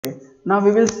Now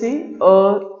we will see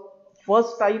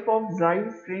first type of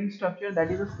drive train structure,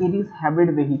 that is a series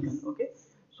hybrid vehicle. Okay,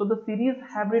 so the series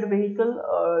hybrid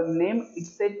vehicle name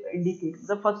itself indicates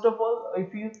the first of all,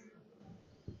 if you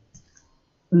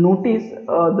notice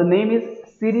the name is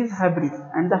series hybrid,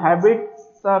 and the hybrid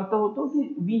का अर्थ होता है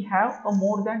कि we have a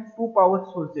more than two power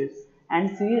sources,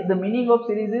 and series, the meaning of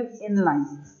series is inline.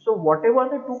 So whatever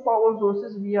the two power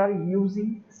sources we are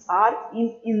using are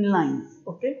in inline,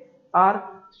 okay,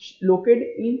 are located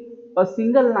in a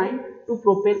single line to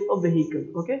propel a vehicle.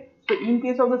 Okay, so in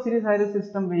case of the series hybrid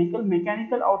system vehicle,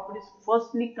 mechanical output is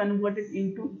firstly converted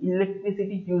into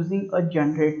electricity using a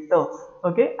generator.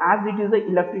 Okay, as it is an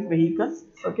electric vehicle.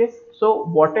 Okay, so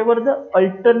whatever the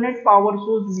alternate power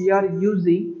source we are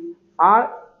using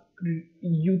are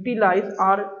utilized,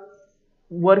 are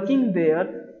working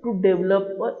there to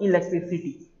develop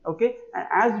electricity. Okay, and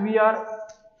as we are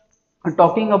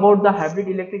talking about the hybrid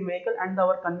electric vehicle and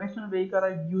our conventional vehicle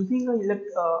are using a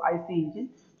IC engine,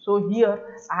 so here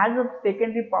as a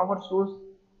secondary power source,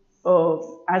 uh,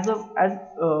 as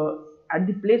at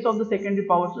the place of the secondary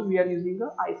power source we are using the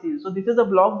IC engine. So this is a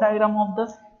block diagram of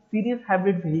the series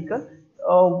hybrid vehicle.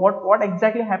 What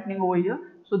exactly happening over here?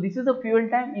 So this is the fuel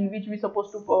tank in which we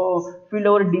supposed to fill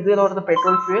our diesel or the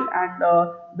petrol fuel, and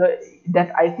the that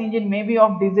IC engine may be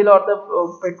of diesel or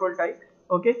the petrol type.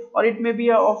 Okay, or it may be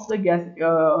of the gas,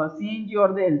 CNG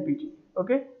or the LPG.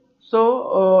 Okay,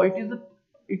 so it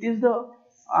is the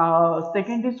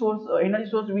secondary source, energy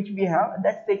source which we have.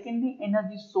 That secondary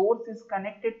energy source is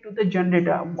connected to the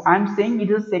generator. I am saying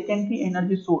it is a secondary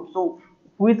energy source. So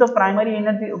who is the primary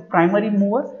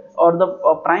mover or the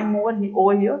prime mover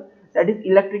over here? That is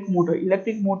electric motor.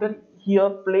 Electric motor here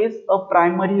plays a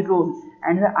primary role,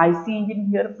 and the IC engine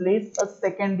here plays a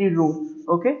secondary role.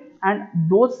 Okay, and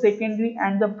those secondary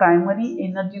and the primary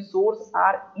energy source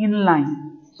are in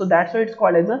line, so that's why it's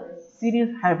called as a series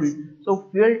hybrid. So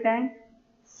fuel tank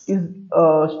is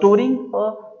storing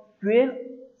a fuel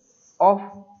of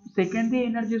secondary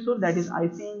energy source, that is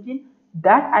IC engine.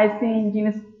 That IC engine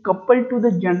is coupled to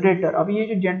the generator. अभी ये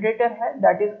जो generator है,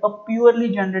 that is a purely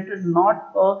generator,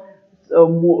 not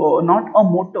a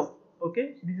motor.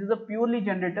 Okay, this is a purely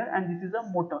generator and this is a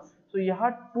motor. So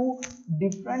यहाँ two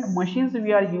different machines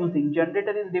we are using.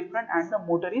 Generator is different and the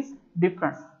motor is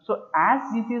different. So as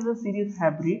this is a series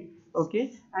hybrid,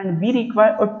 okay, and we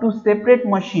require a two separate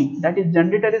machine, that is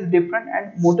generator is different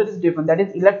and motor is different, that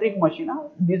is electric machine.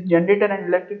 This generator and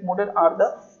electric motor are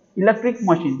the electric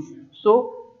machines.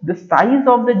 So the size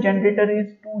of the generator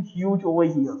is too huge over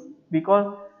here,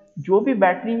 because जो भी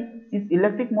battery इस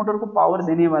electric motor को power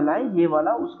देने वाला है, ये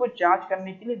वाला, उसको चार्ज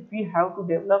करने के लिए we have to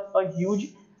develop a huge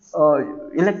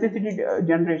electricity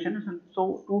generation.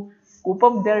 So to cope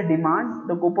up their demand,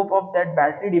 the cope up of that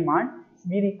battery demand,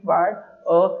 we required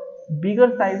a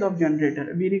bigger size of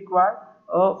generator. We require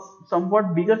a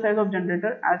somewhat bigger size of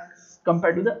generator as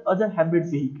compared to the other hybrid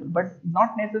vehicle. But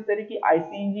not necessary कि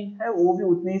IC engine है वो भी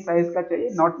उतने ही size का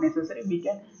चाहिए. Not necessary. We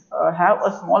can have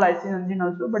a small IC engine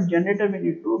also, but generator we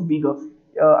need to bigger.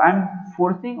 I'm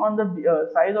forcing on the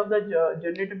size of the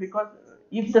generator because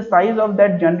if the size of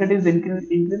that generator is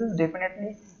increases,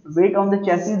 definitely weight on the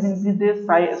chassis increases,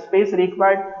 space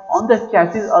required on the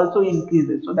chassis also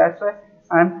increases. So that's why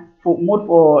I'm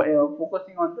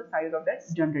focusing on the size of that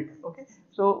generator. Okay,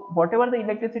 so whatever the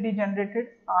electricity generated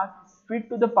are fed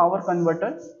to the power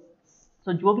converter.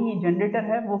 So जो भी generator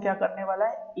है वो क्या करने वाला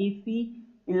है, AC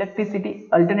electricity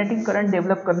alternating current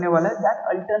develop करने वाला है. That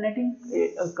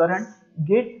alternating current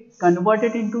get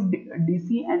converted into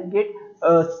DC and get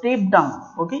step down.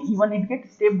 Okay, even it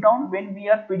gets step down when we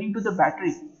are feeding to the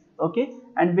battery. Okay,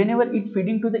 and whenever it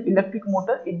feeding to the electric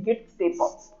motor, it gets step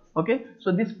up. Okay,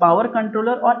 so this power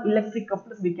controller or electric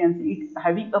coupler, we can see it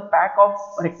having a pack of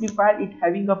rectifier, it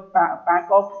having a pack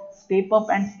of step up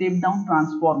and step down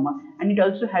transformer, and it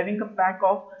also having a pack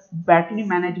of battery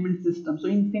management system. So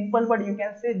in simple word you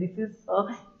can say this is a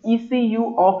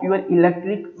ECU of your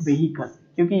electric vehicle.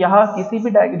 क्योंकि यहाँ किसी भी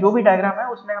जो भी diagram है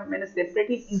उसमें मैंने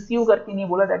separately ECU करके नहीं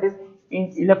बोला, that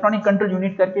is electronic control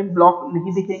unit करके ब्लॉक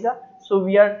नहीं दिखेगा. So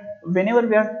we are whenever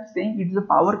we are saying it is a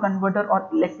power converter or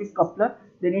electric coupler,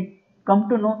 then it come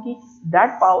to know कि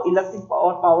that power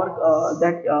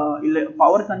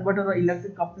converter or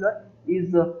electric coupler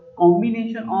is a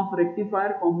combination of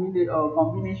rectifier,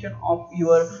 combination of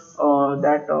your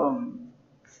that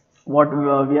what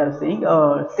we are saying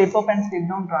step up and step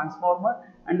down transformer,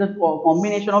 and the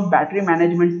combination of battery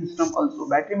management system also.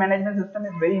 Battery management system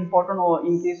is very important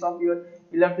in case of your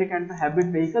electric and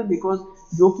hybrid vehicle, because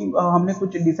जो कि हमने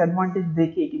कुछ disadvantage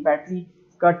देखे कि battery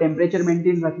का temperature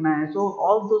maintain रखना है. So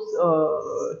all those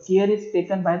care is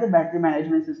taken by the battery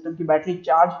management system कि बैटरी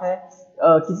चार्ज है,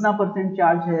 कितना परसेंट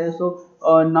चार्ज है. सो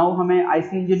नाउ हमें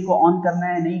आईसी इंजन को ऑन करना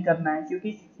है नहीं करना है,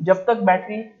 क्योंकि जब तक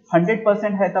बैटरी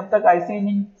 100% है तब तक आईसी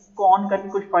इंजन को ऑन करके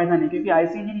कुछ फायदा नहीं, क्योंकि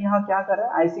आईसी इंजन यहाँ क्या कर रहा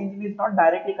है, IC engine is not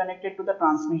directly connected to the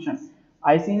transmission,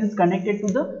 IC engine is connected to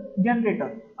the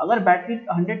generator. अगर बैटरी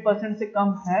 100% से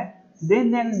कम है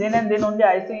then and then only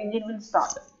IC engine will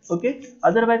start. Okay,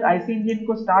 otherwise IC engine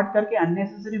को start करके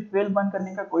unnecessary fuel burn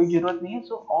करने का कोई जरूरत नहीं है.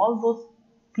 So all those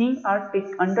things are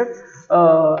take under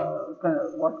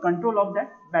what control of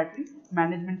that battery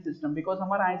management system, because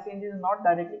हमारा IC engine is not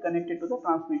directly connected to the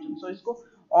transmission. So इसको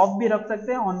ऑफ भी रख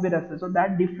सकते हैं, ऑन भी रख सकते हैं. So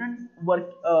that different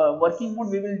working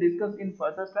mode we will discuss in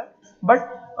further slide. But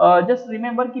just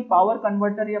remember कि power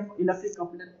converter या electric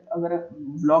coupler अगर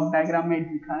ब्लॉक डायग्राम में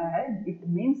दिखाया है, it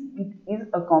means it is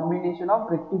a combination of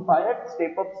rectifier,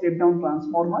 step up, step down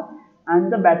transformer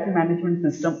and the battery management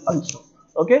system also.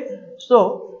 Okay, so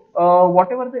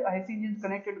whatever the IC engine is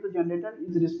connected to the generator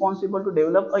is responsible to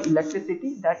develop a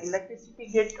electricity. That electricity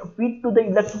get feed to the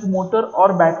electric motor or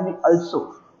battery also.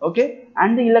 Okay,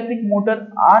 and the electric motor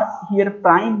are here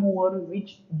prime mover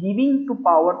which giving to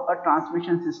power a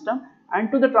transmission system,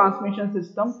 and to the transmission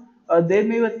system there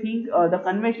may be a thing, the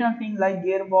conventional thing like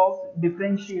gearbox,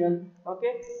 differential, okay,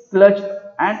 clutch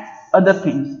and other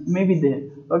things may be there.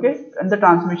 Okay, and the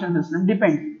transmission system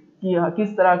depends कि किस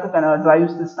तरह का drive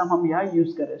system हम यहाँ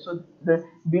use करें. So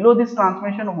below this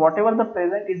transmission what ever the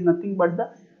present is nothing but the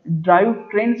drive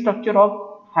train structure of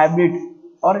hybrid,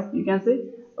 और you can say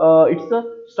it's the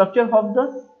structure of the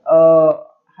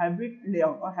hybrid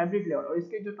layout और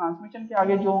इसके जो ट्रांसमिशन के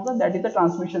आगे जो होगा that is the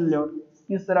transmission layout.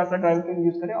 किस तरह का ड्राइव ट्रेन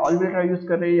यूज करें, ऑल व्हील ड्राइव यूज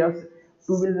कर रहे हैं या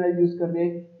टू व्हील ड्राइव यूज कर रहे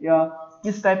हैं, या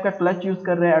किस टाइप का क्लच यूज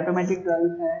कर रहे हैं, ऑटोमेटिक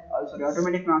ड्राइव है, सॉरी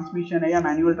ऑटोमेटिक ट्रांसमिशन है या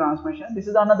manual transmission, this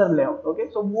is another layout. Okay,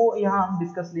 सो वो यहाँ हम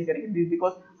डिस्कस नहीं करेंगे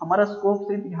बिकॉज हमारा स्कोप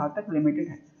सिर्फ यहाँ तक लिमिटेड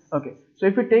है. Okay, so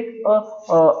if you take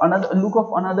another look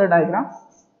of another diagram,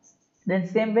 then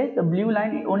same way the blue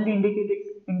line only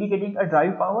indicating a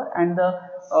drive power and the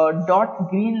dot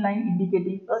green line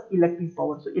indicating a electric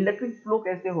power. So electric flow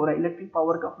कैसे हो रहा है, electric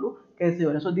power का flow कैसे हो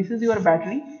रहा है. So this is your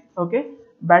battery. Okay,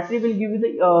 battery will give you the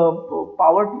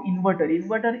power to inverter.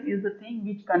 Inverter is the thing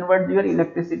which converts your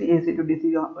electricity AC to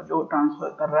DC जो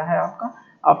transfer कर रहा है आपका.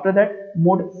 After that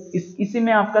mode इसी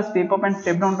में आपका step up and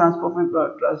step down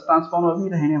transformer भी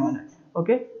रहने वाला है.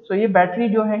 ओके, सो ये बैटरी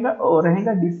जो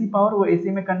रहेगा डीसी पावर वो एसी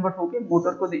में कन्वर्ट होके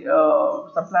मोटर को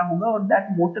सप्लाई होगा, और that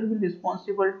motor will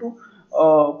responsible to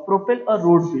propel a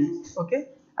road wheels. Okay,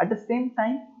 at the same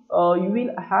time you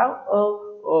will have a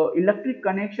electric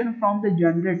connection from the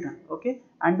generator, okay,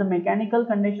 and the mechanical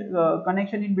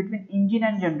connection in between engine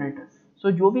and generator.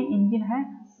 So जो भी engine है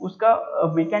उसका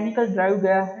mechanical drive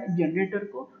गया है generator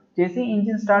को. जैसे ही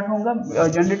engine start होगा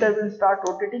generator will start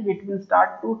rotating, it will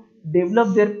start to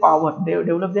develop their power, they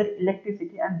develop their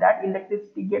electricity, and that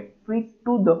electricity get fed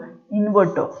to the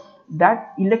inverter.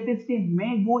 That electricity may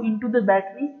go into the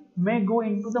battery, may go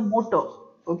into the motor,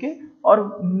 okay, or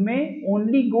may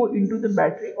only go into the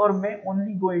battery or may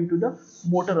only go into the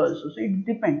motor also. So it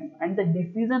depends, and the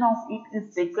decision of it is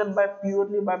taken by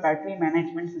purely by battery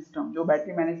management system. जो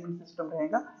battery management system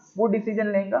रहेगा वो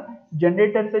decision लेगा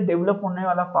generator से develop होने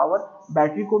वाला power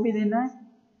battery को भी देना है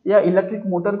या इलेक्ट्रिक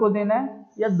मोटर को देना है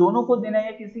या दोनों को देना है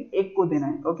या किसी एक को देना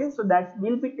है. Okay, so that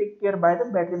will be take care by the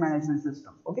battery management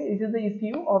system. Okay, this is the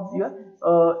ECU of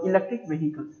your electric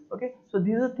vehicle. Okay, so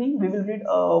this is the thing we will read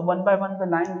one by one the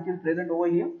line which is present over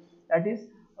here. That is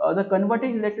the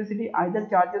converting electricity either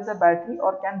charges the battery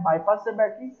or can bypass the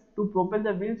battery to propel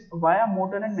the wheels via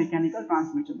motor and mechanical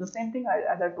transmission. The same thing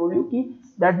as I told you कि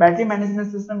that battery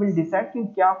management system will decide कि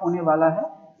क्या होने वाला है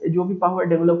जो भी power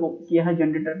develop किया है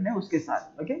जनरेटर ने उसके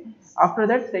साथ. Okay, after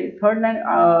that third line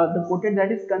the coated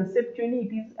that is conceptually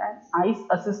it is an ice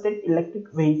assisted electric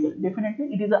vehicle. Definitely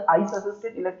it is a ice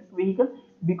assisted electric vehicle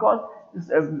because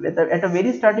at a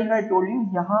very starting I told you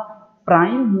यहाँ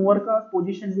prime mover का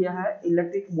position लिया है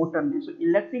electric motor ने. So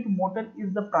electric motor is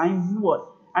the prime mover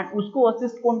and उसको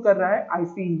assist कौन कर रहा है,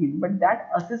 IC engine. But that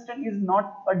assistant is not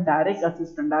a direct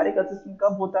assistant. Direct assistant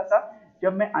कब होता था,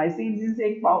 जब मैं आईसी इंजन से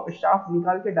एक शाफ्ट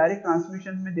निकाल के डायरेक्ट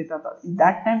ट्रांसमिशन में देता था.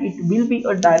 That time it will be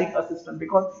a direct assistant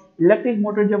because electric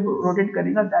motor जब रोटेट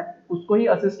करेगा दैट उसको ही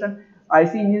असिस्टेंट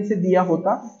आईसी इंजन से दिया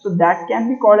होता. So that can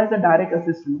be called as a direct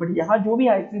assistant. But यहाँ जो भी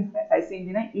आईसी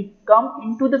इंजन है it come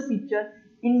into the picture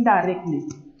indirectly.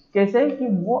 कैसे कि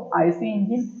वो आईसी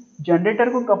इंजन जनरेटर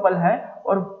को कपल है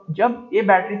और जब ये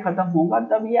बैटरी खत्म होगा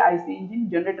तब ये आईसी इंजन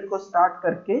जनरेटर को स्टार्ट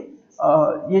करके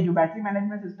ये जो बैटरी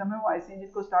मैनेजमेंट सिस्टम है वो आईसी इंजन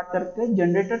को स्टार्ट करके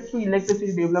जनरेटर की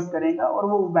इलेक्ट्रिसिटी डेवलप करेगा और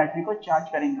वो बैटरी को चार्ज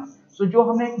करेगा। सो जो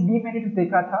हमने एक डीमेरिट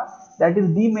देखा था, that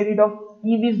is demerit of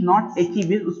EVs not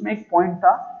एचईवीज, उसमें एक पॉइंट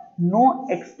था, no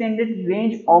extended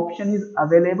range option is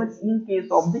available in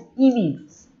case of the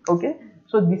EVs. Okay,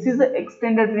 so this is the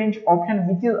extended range option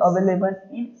which is available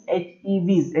in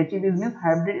HEVs. HEVs means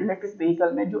hybrid electric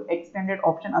vehicle में जो extended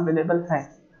option available है।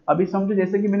 अभी समझो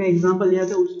जैसे कि मैंने example लिया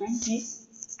था उस टाइम कि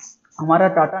हमारा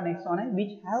टाटा नेक्सॉन है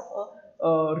which have a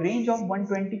range of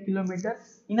 120 kilometer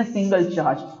in a single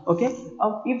charge. Okay,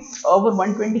 if our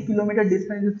 120 kilometer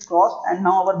distance is crossed and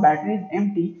now our battery is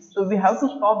empty, so we have to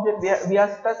stop there. We are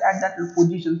stuck at that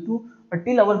position to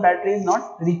till our battery is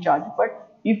not recharged. But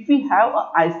if we have a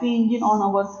IC engine on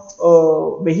our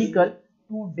vehicle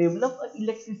to develop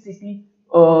electricity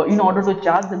in order to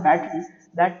charge the battery,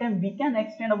 that time we can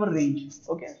extend our range.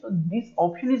 Okay, so this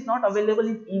option is not available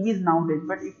in EVs nowadays,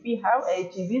 but if we have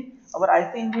HEVs, our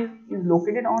IC engine is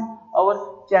located on our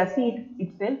chassis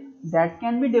itself, that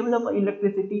can be developed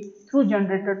electricity through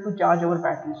generator to charge our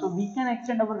battery, so we can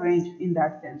extend our range in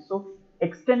that sense. So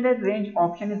extended range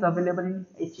option is available in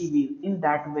HEVs in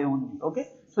that way only. Okay,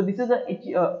 so this is a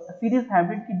series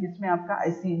hybrid की जिसमें आपका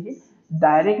IC engine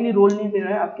directly role नहीं दे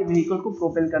रहा है आपके vehicle को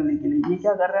propel करने के लिए, ये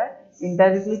क्या कर रहा है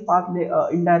इनडायरेक्टली पाथ ले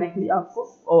इनडायरेक्टली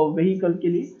आपको व्हीकल के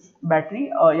लिए बैटरी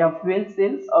या fuel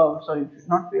cell sorry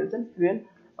not fuel cell fuel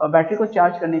battery को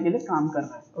चार्ज करने के लिए काम कर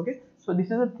रहा है। Okay, so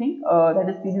this is a thing that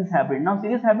is series hybrid. Now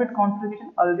series hybrid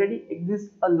configuration already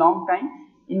exist a long time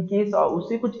in case,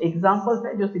 उससे कुछ एग्जांपल्स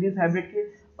है जो सीरीज हाइब्रिड के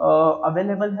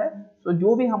अवेलेबल है। तो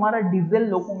जो भी हमारा डीजल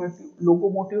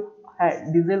लोकोमोटिव है,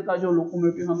 डीजल का जो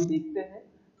लोकोमोटिव हम देखते हैं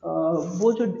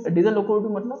वो जो डीजल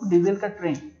लोकोमोटिव मतलब डीजल का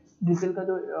ट्रेन, डीजल का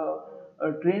जो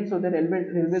ट्रेन होते हैं,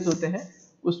 रेलवेज होते हैं,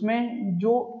 उसमें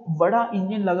जो बड़ा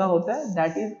इंजन लगा होता है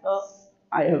दैट इज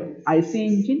आईसी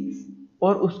इंजन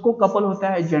और उसको कपल होता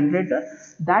है generator.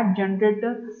 That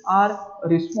generator are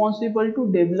responsible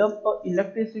to develop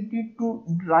electricity to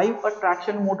drive a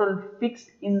traction motor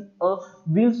fixed in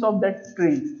wheels of that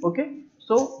train. Okay,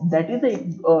 so that is the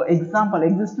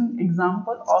existing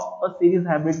example of a series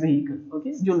hybrid vehicle.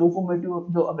 Okay, जो locomotive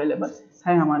जो available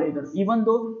है हमारे इधर, even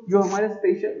though जो हमारे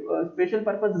special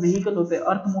purpose vehicle होते हैं,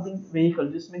 earth moving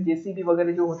vehicle जिसमें जेसीबी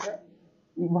वगैरह जो होता है,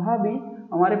 वहाँ भी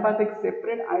हमारे पास एक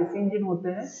सेपरेट आईसी इंजन होते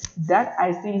हैं। दैट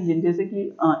आईसी इंजन जैसे कि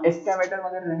एक्सकैवेटर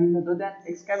वगैरह रनिंग है, तो that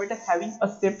excavator having a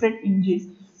separate engine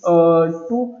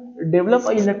to develop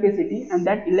a electricity, and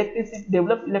that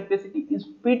developed electricity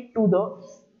is fed to the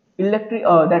electric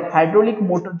that hydraulic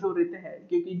motor जो रहते हैं,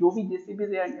 क्योंकि जो भी जेसीबी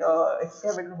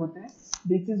एक्सकैवेटर होते हैं,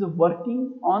 this is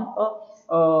working on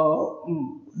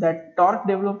that torque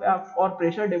develop और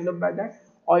pressure develop by that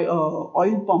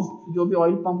oil pump, जो भी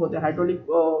ऑयल पंप होते हैं, हाइड्रोलिक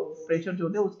प्रेशर जो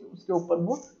होते हैं उसके ऊपर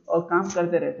वो काम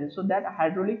करते रहते हैं। सो दैट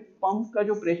हाइड्रोलिक पंप का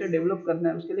जो प्रेशर डेवलप करना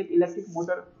है उसके लिए इलेक्ट्रिक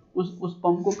मोटर उस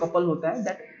पंप को कपल होता है।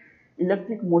 दैट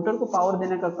इलेक्ट्रिक मोटर को पावर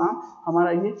देने का काम हमारा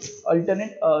ये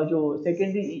अल्टरनेट जो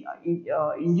सेकेंडरी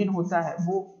इंजन होता है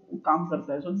वो काम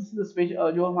करता है। सो दिस इज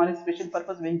स्पेशल, जो हमारे स्पेशल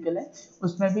पर्पस व्हीकल है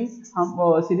उसमें भी हम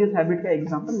सीरीज हाइब्रिड का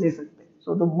एग्जांपल ले सकते हैं।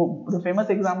 So the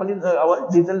famous example is our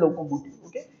diesel locomotive.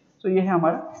 Okay, सो ये है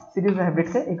हमारा सीरीज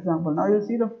हाइब्रिड का example. Now you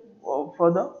see the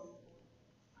further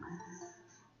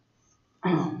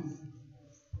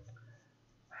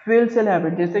fuel cell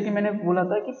hybrid. जैसे कि मैंने बोला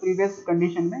था कि प्रीवियस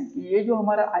कंडीशन में कि ये जो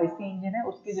हमारा आईसी इंजन है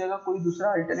उसकी जगह कोई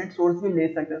दूसरा अल्टरनेट सोर्स भी ले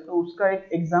सकता है। तो उसका एक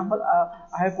example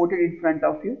I have quoted in front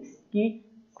of you कि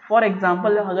फॉर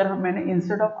एग्जांपल अगर हम मैंने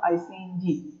इंस्टेड ऑफ आईसी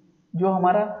इंजन जो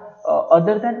हमारा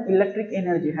other than electric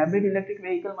energy, hybrid electric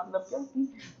vehicle मतलब क्या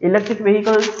कि इलेक्ट्रिक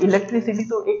व्हीकल इलेक्ट्रिसिटी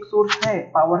तो एक सोर्स है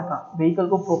पावर का व्हीकल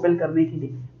को प्रोपेल करने के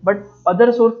लिए, बट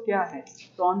अदर सोर्स क्या है,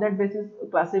 तो ऑन दैट बेसिस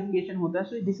क्लासिफिकेशन होता है।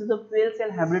 So this is a fuel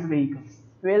cell hybrid vehicle,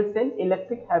 fuel cell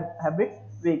electric hybrid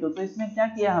vehicle. तो इसमें क्या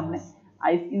किया हमने,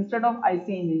 इंस्टेड ऑफ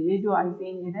आईसी इंजन, ये जो आईसी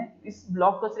इंजन है इस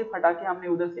ब्लॉक को सिर्फ हटा के हमने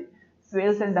उधर से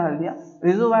फ्यूल सेल डाल दिया।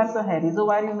 रिजर्वायर तो है,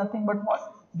 reservoir is nothing but what,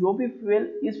 जो भी फ्यूल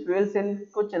इस फ्यूल सेल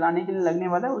को चलाने के लिए लगने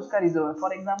वाला है उसका रिजर्वायर।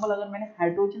 फॉर एग्जांपल अगर मैंने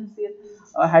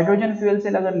हाइड्रोजन फ्यूल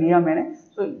सेल अगर लिया मैंने,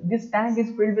 so this tank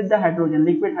is filled with the hydrogen,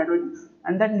 liquid hydrogen,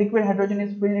 and that liquid hydrogen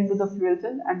is filled into the fuel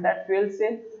cell, and that fuel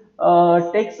cell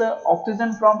takes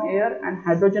oxygen from air and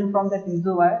hydrogen from that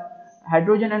reservoir।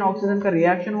 Hydrogen and oxygen का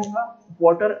reaction होगा,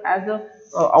 water as a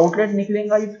outlet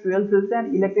निकलेगा इस fuel cell से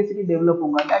and electricity develop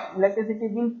होगा। That electricity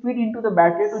will feed into the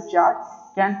battery to charge,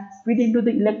 can feed into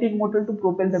the electric motor to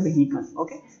propel the vehicle.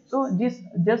 Okay, so this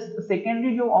just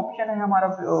secondary जो option है हमारा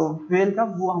fuel का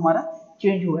वो हमारा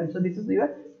change हुआ है। So this is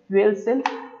your fuel cell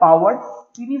powered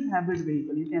series hybrid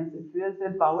vehicle. You can say fuel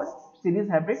cell powered series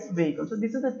hybrid vehicle. So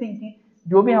this is the thing कि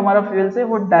जो भी हमारा फ्यूल है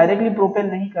वो डायरेक्टली प्रोपेल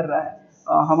नहीं कर रहा है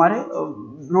हमारे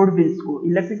रोड व्हील्स को,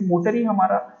 इलेक्ट्रिक मोटर ही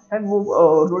हमारा है वो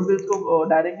रोड व्हील्स को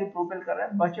डायरेक्टली प्रोपेल कर रहा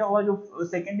है. बचा हुआ जो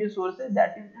सेकेंडरी सोर्स है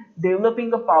that is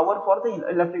developing the power for the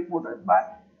electric motor bye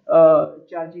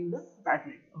charging the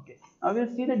battery. Okay, now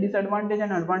we'll see the disadvantage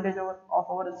and advantage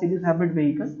of our series hybrid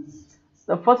vehicle.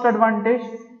 The first advantage,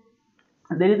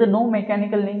 there is a no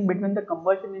mechanical link between the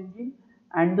combustion engine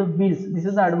and the wheels. This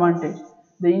is the advantage.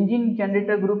 The engine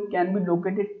generator group can be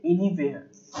located anywhere.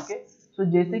 Okay, so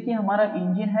जैसे कि हमारा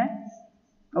engine है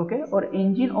okay और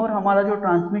engine और हमारा जो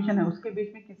transmission है उसके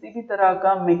बीच में किसी भी तरह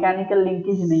का मैकेनिकल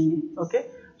लिंकेज नहीं है. ओके,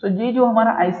 सो ये जो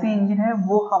हमारा आईसी इंजन है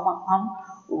वो हम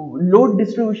लोड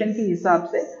डिस्ट्रीब्यूशन के हिसाब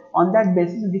से on that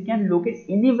basis we can locate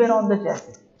anywhere on the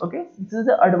chassis. Okay, this is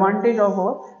the advantage of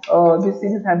this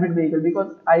series hybrid vehicle because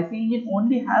IC engine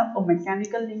only have a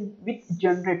mechanical link with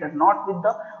generator, not with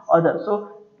the other. So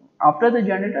after the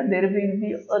generator there will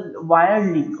be a wired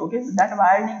link. Okay, so that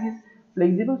wired link is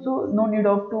flexible, so no need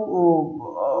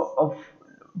of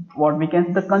what we can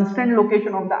say the constant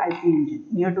location of the IC engine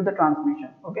near to the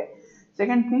transmission. Okay,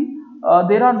 second thing,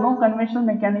 there are no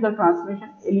conventional mechanical transmission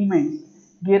elements.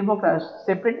 Gearbox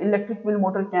separate electric wheel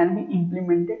motor can be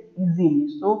implemented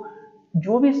easily. So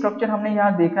जो भी structure हमने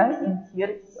यहाँ देखा है in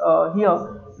here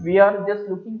we are just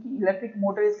looking कि electric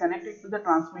motor is connected to the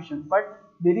transmission, but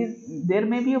there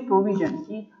may be a provision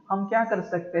कि हम क्या कर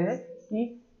सकते हैं कि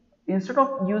instead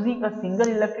of using a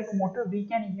single electric motor we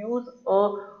can use a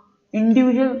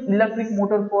individual electric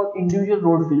motor for individual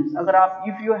road wheels. अगर आप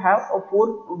if you have a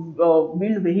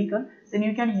 4-wheel vehicle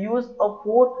then you can use a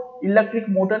 4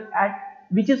 electric motor at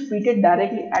which is fitted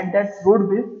directly at that road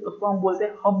wheel. उसको हम बोलते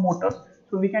हैं hub motors.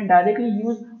 So we can directly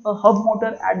use a hub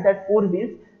motor at that 4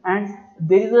 wheels and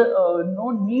there is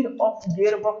no need of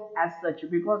gearbox as such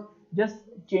because just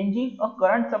changing a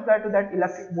current supply to that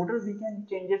electric motor we can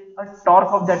change a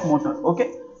torque of that motor. Okay,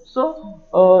 so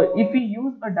if we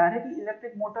use a directly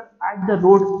electric motor at the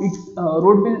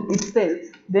road wheel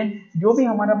itself then जो भी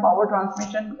हमारा power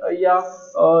transmission या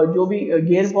जो भी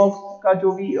gearbox का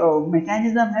जो भी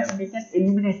mechanism है we can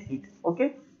eliminate it.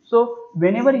 Okay, so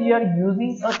whenever you are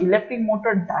using a electric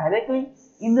motor directly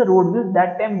in the road wheel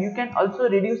that time you can also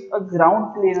reduce a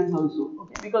ground clearance also.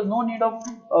 Okay, because no need of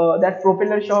that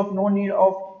propeller shaft, no need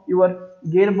of your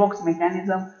gearbox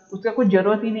mechanism, उसका कुछ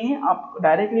जरूरत ही नहीं है. आप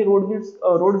directly road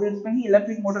wheels में ही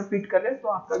electric motor fit कर रहे हैं तो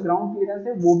आपका ग्राउंड क्लियरेंस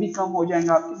है वो भी कम हो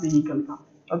जाएगा आपके व्हीकल का.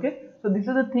 Okay, so this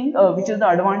is the thing which is the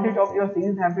advantage of your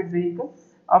series hybrid vehicle.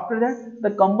 After that, the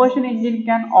combustion engine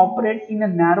can operate in a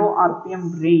narrow RPM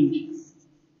range.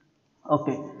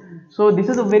 Okay, so this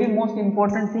is a very most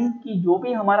important thing कि जो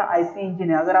भी हमारा IC engine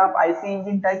है, अगर आप IC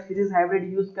engine type series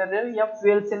hybrid use कर रहे हो या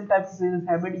fuel cell type series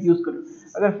hybrid use कर रहे हो,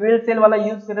 अगर फ्यूल सेल वाला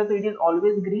यूज कर रहे हो तो it is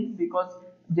always green because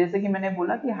जैसे कि मैंने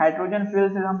बोला कि हाइड्रोजन फ्यूल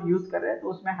सेल हम यूज कर रहे हैं तो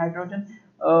उसमें हाइड्रोजन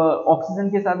ऑक्सीजन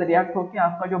के साथ रिएक्ट होकर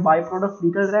आपका जो बाय प्रोडक्ट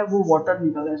निकल रहा है वो वाटर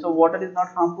निकल रहा है. So water is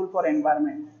not harmful for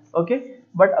environment. Okay,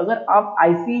 but अगर आप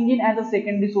IC engine as a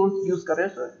secondary source use कर रहे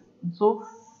हो so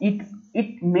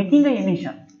it making a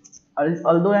emission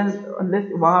although unless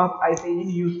वहाँ आप आईसी इंजन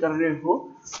यूज कर रहे हो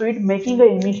so it making a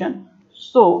emission.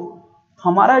 so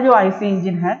हमारा जो आईसी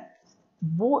इंजन है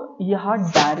वो यहाँ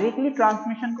डायरेक्टली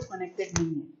ट्रांसमिशन को कनेक्टेड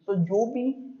नहीं है. तो जो भी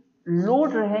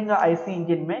लोड रहेगा आईसी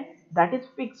इंजन में दैट इज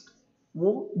फिक्स्ड.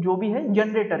 वो जो भी है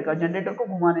जनरेटर को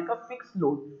घुमाने का फिक्स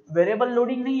लोड, वेरिएबल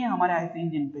लोडिंग नहीं है हमारे आईसी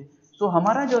इंजन पे. सो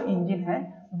हमारा जो इंजन है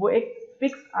वो एक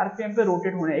फिक्स आरपीएम पे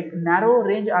रोटेट होने, एक नैरो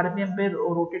रेंज आरपीएम पे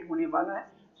रोटेट होने वाला है.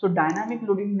 सो डायनामिक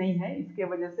लोडिंग नहीं है. इसके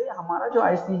वजह से हमारा जो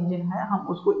आईसी इंजन है हम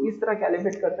उसको इस तरह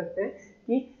कैलिब्रेट कर सकते हैं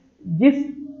कि जिस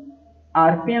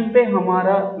आरपीएम पे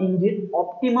हमारा इंजन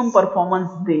ऑप्टिमम परफॉर्मेंस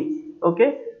दे. ओके,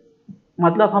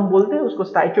 मतलब हम बोलते हैं उसको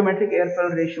stoichiometric air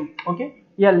fuel ratio. Okay,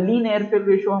 या लीन एयर फ्यूल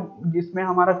रेशियो जिसमें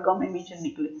हमारा कम एमिशन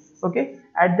निकले. Okay,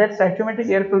 at that stoichiometric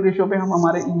air fuel ratio पे हम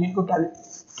हमारे इंजन को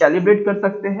कैलिब्रेट कर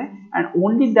सकते हैं and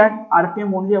only that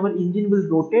RPM only our engine will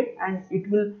rotate and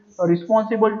it will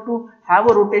responsible to have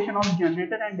a rotation of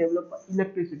generator and develop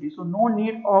electricity. So no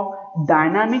need of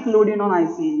dynamic loading on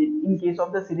IC engine in case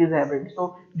of the series hybrid. So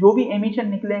जो भी emission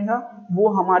निकलेगा वो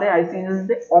हमारे IC engine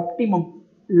से optimum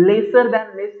lesser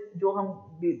than less जो हम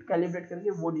calibrate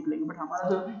करके वो निकलेंगे. बट हमारा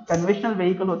जो कन्वेंशनल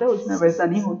व्हीकल होता है उसमें वैसा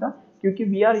नहीं होता क्योंकि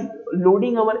we are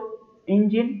loading our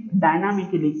engine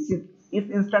dynamically.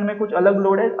 इस इंस्टेंट में कुछ अलग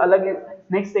लोड है, अलग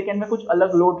नेक्स्ट सेकेंड में कुछ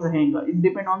अलग लोड रहेगा. It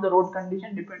depend on the road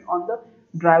condition, depend on the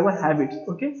driver habits.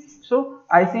 Okay, so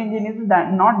IC engine is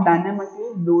not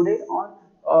dynamically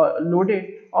loaded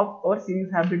of और सीरीज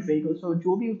हाइब्रिड व्हीकल. सो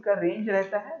जो भी उसका रेंज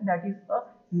रहता है that is a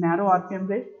narrow RPM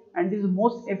range and this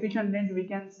most efficient range we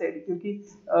can set, क्योंकि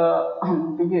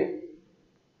क्योंकि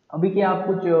अभी क्या आप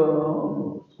कुछ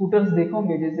स्कूटर्स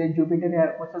देखोगे जैसे जुपिटर या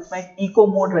कुछ, उसमें एक इको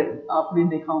मोड आपने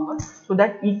देखा होगा. So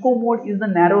that eco mode is the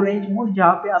narrow range mode,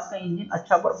 जहाँ पे आपका इंजन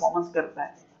अच्छा परफॉर्मेंस करता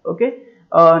है. Okay,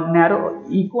 narrow,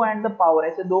 eco and the power,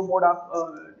 ऐसे दो मोड आप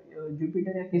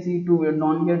जुपिटर या किसी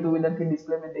नॉन गियर टू व्हीलर के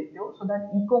डिस्प्ले में देखते हो. So that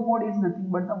eco mode is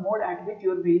nothing but the mode eight which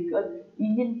your vehicle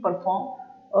engine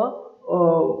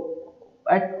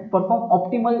perform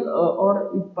optimal or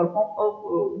it perform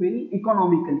very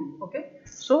economically. Okay,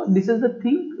 so this is the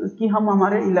thing कि हम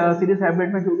हमारे series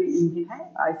hybrid में जो भी इंजन है,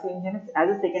 IC engine as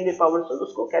a secondary power source,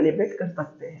 उसको calibrate कर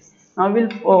सकते हैं. Now will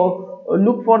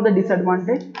look for the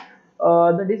disadvantage.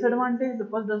 The disadvantage, the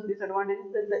first disadvantage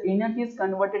is that the energy is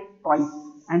converted twice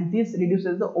and this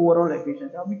reduces the overall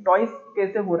efficiency. अभी twice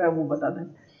कैसे हो रहा है वो बता दें.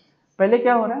 पहले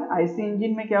क्या हो रहा है, आईसी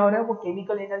इंजन में क्या हो रहा है, वो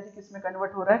केमिकल एनर्जी किस में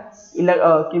कन्वर्ट हो रहा है,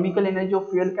 केमिकल एनर्जी जो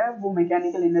फ्यूल का है वो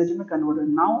मैकेनिकल एनर्जी में कन्वर्ट हो रहा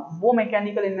है. नाउ वो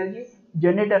मैकेनिकल एनर्जी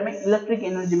जनरेटर में इलेक्ट्रिक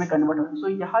एनर्जी में कन्वर्ट हो रहा है. सो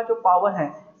यहाँ जो पावर है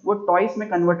वो टॉइस में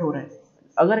कन्वर्ट हो रहा है.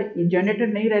 अगर जनरेटर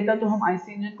नहीं रहता तो हम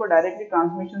आईसी इंजन को डायरेक्टली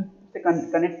ट्रांसमिशन से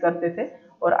कनेक्ट करते थे,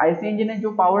 और आईसी इंजन ने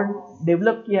जो पावर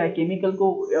डेवलप किया है केमिकल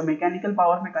को मैकेनिकल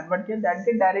पावर में कन्वर्ट किया, that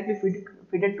get directly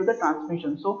feeded to the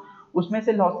transmission. सो उसमें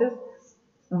से लॉसेस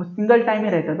सिंगल टाइम में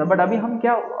रहता था. बट अभी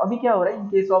क्या हो रहा है, in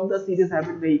case of the series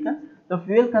hybrid vehicle, the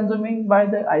fuel consuming by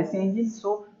the IC engine,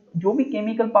 सो जो भी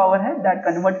केमिकल पावर है that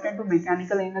converted to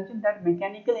mechanical energy, that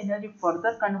mechanical energy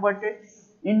further converted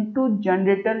into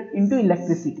generator into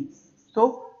electricity. So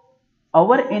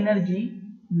our energy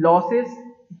losses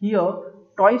here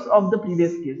twice of the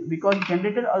previous case because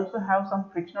generator also have some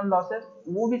frictional losses,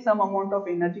 वो भी some amount of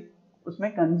energy उसमें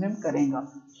consume करेगा.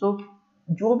 So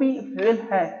जो भी fuel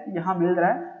है यहाँ मिल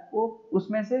रहा है वो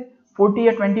उसमें से 40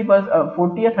 या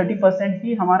 30%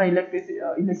 ही हमारा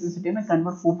इलेक्ट्रिसिटी में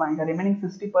कन्वर्ट हो पाएगा. Remaining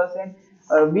 60%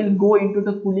 will go into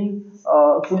the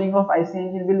cooling of IC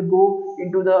engine, will go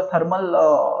into the thermal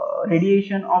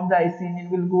radiation of the IC engine,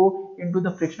 will go into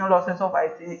the frictional losses of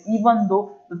IC engine, even though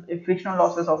the frictional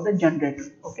losses of the generator.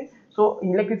 Okay, so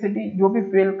electricity जो भी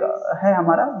fuel है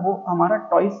हमारा वो हमारा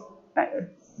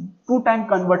to time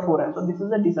convert हो रहा है. So this is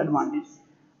the disadvantage.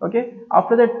 Okay,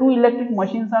 after that 2 electric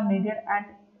machines are needed and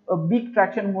a big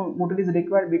traction motor is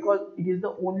required because it is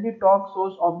the only torque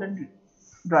source of the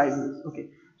drive wheels. Okay,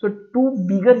 so 2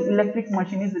 bigger electric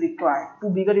machine is required.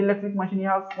 2 bigger electric machine,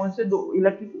 यहाँ कौन से दो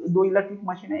electric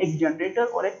machine है, एक generator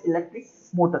और एक electric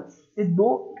motor. ये दो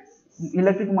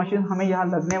इलेक्ट्रिक मशीन हमें यहाँ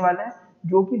लगने वाला है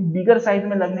जो कि बिगर साइज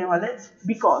में लगने वाला है,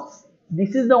 because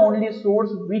this is the only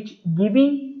source which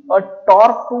giving a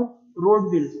torque to road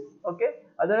wheels. Okay,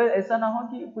 otherwise ऐसा ना हो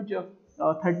कि कुछ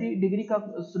 30 डिग्री का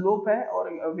स्लोप है और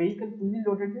व्हीकल फुल्ली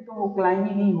लोडेड है तो वो क्लाइंब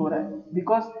ही नहीं हो रहा है,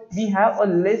 because we have a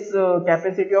less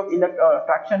capacity of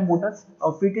traction Motors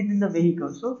fitted in the vehicle.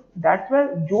 So that's why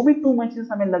जो भी 2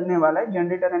 मशीन्स हमें लगने वाला है,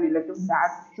 generator and electric,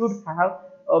 that should have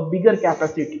a bigger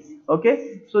capacity. Okay,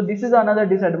 so this is another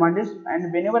disadvantage,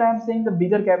 and whenever I am saying the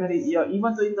bigger capacity, yeah,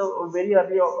 even though in the very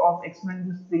early of explaining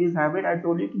this series hybrid I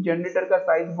told you कि generator का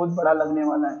size बहुत बड़ा लगने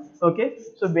वाला है. Okay,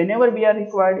 so whenever we are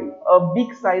required a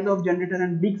big size of generator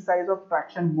and big size of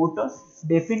traction motor,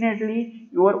 definitely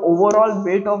your overall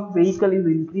weight of vehicle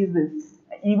is increases,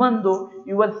 even though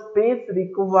your space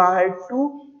required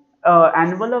to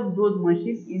envelope those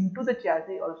machines into the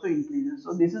chassis also increases.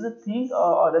 So this is the thing,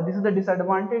 this is the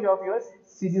disadvantage of your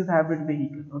series hybrid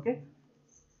vehicle. Okay,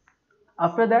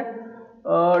 after that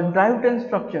drivetrain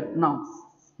structure. Now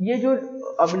ये जो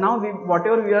अब now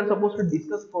whatever we are supposed to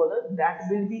discuss further, that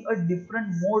will be a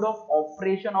different mode of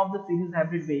operation of the series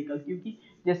hybrid vehicle. क्योंकि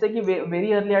जैसे कि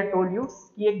very early I told you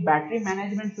कि एक battery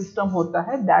management system होता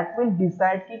है that will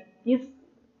decide कि किस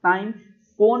time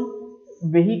कौन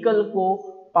व्हीकल को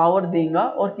पावर देगा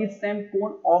और किस टाइम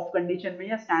कौन ऑफ कंडीशन में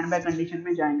या स्टैंड बाय कंडीशन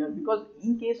में जाएगा. Because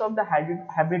in case of the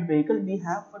hybrid vehicle we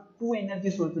have 2 energy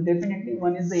sources, definitely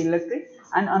one is the electric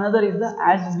and another is the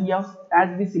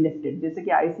age we selected. जैसे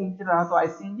कि आईसी इंजन रहा तो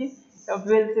IC engine, या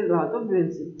fuel cell रहा तो fuel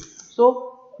cell. So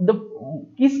the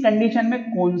किस condition में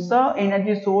कौन सा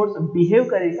एनर्जी सोर्स बिहेव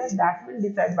करेगा, that will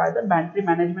decide by the battery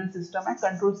management system and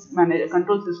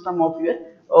control system of your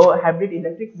hybrid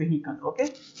electric vehicle. Okay,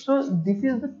 so this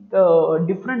is the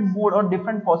different mode or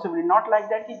different possibility, not like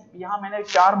that कि यहाँ मैंने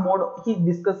 4 mode ही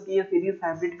discuss किए series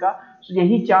hybrid का, so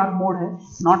यही 4 mode है.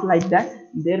 not like that,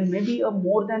 there may be a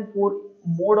more than 4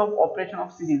 mode of operation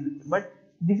of series, but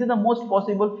this is the most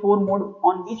possible 4 mode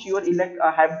on which your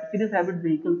series hybrid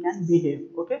vehicle can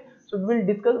behave. Okay, so we will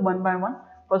discuss one by one.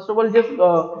 first of all just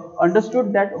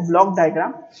understood that block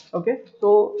diagram. Okay,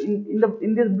 so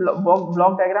in this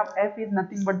block diagram, F is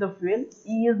nothing but the fuel,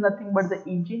 E is nothing but the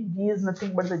engine, G is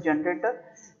nothing but the generator,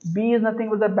 B is nothing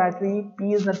but the battery,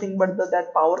 P is nothing but the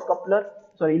that power coupler,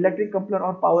 sorry, electric coupler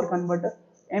or power converter,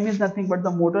 M is nothing but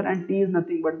the motor, and T is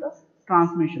nothing but the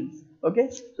transmission. Okay,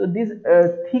 so this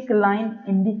thick line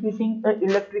indicating a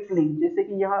electric link, जैसे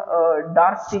कि यहाँ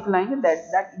dark thick line है,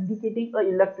 that indicating a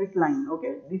electric line.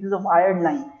 Okay, this is a wired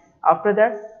line. After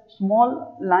that,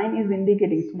 small line is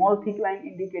indicating, small thick line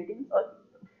indicating a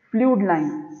fluid line,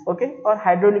 okay, और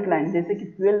hydraulic line, जैसे कि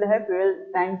fuel है, fuel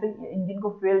tank से engine को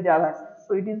fuel जा रहा है,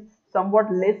 so it is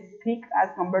somewhat less thick as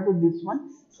compared to this one.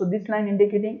 So this line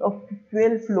indicating a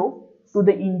fuel flow to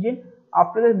the engine.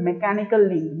 After the mechanical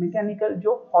link, mechanical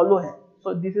जो hollow है,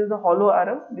 so this is the hollow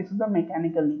arrow, this is the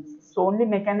mechanical link. So only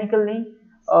mechanical link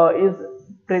is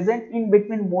present in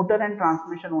between motor and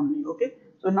transmission only. Okay,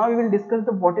 so now we will discuss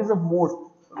the what is the mode,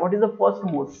 what is the first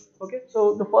mode. Okay, so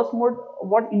the first mode,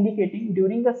 what indicating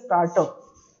during the startup,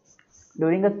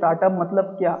 during the startup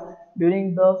मतलब क्या,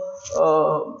 during the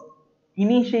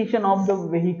initiation of the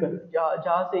vehicle,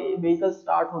 जहाँ से vehicle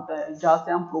start होता है, जहाँ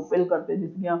से हम propel करते हैं,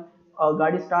 जिसमें हम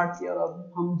गाड़ी स्टार्ट किया और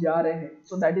अब हम जा रहे हैं,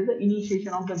 so that is the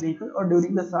initiation of the vehicle. और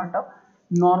during the startup,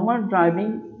 normal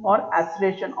driving और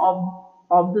acceleration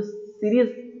of the series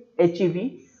HEV,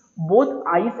 both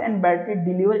ICE and battery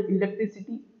deliver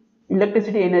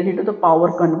electricity energy to the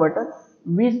power converter,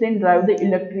 which then drive the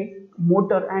electric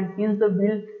motor and hence the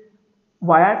wheel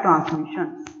via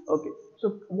transmission. Okay,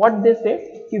 so what they say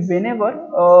कि whenever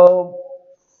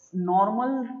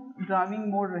normal driving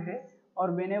mode रहे,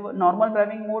 or whenever normal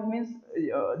driving mode means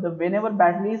the whenever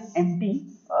battery is empty,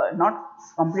 not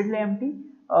completely empty,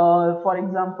 for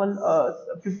example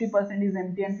 50% is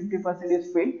empty and 50%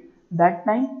 is filled, that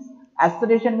time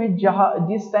acceleration में जहाँ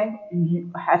जिस time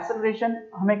acceleration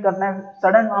हमें करना है,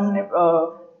 sudden हमने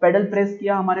pedal press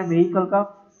किया, हमारे व्हीकल का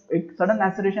एक सडन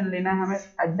एक्सेलरेशन लेना है हमें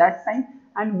at that time,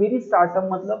 and very startup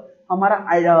मतलब हमारा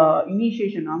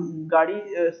इनिशिएशन, हम गाड़ी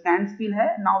स्टैंड स्टिल है,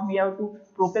 now we have to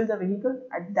propel the vehicle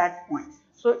at that point.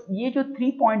 सो ये जो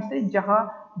 3 पॉइंट्स है जहाँ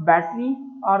battery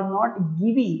are not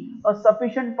giving a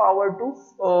sufficient power to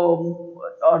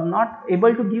or not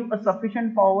able to give a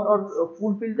sufficient power or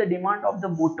fulfill the demand of the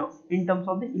motor in terms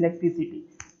of the electricity.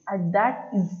 At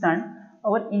that instant,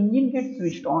 our engine gets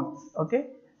switched on. Okay,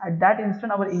 at that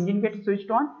instant our engine gets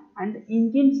switched on and the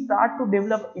engine start to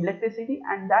develop electricity,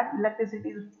 and that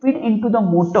electricity is fed into the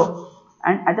motor,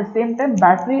 and at the same time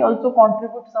battery also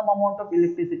contributes some amount of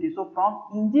electricity. So from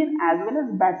engine as well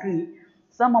as battery,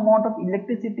 some amount of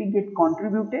electricity get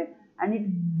contributed and it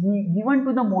given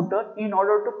to the motor in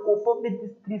order to cope up with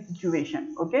these 3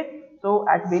 situations. Okay, so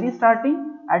at very starting,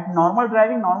 at normal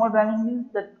driving means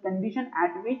the condition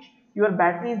at which your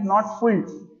battery is not full.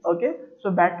 Okay,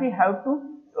 so battery have to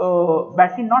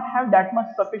battery not have that much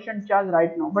sufficient charge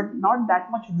right now, but not that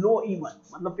much low even,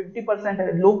 मतलब 50% है,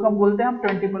 low कम बोलते हैं हम,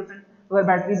 20% अगर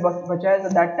battery बचा है,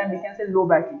 so that time we can say low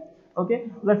battery. Okay,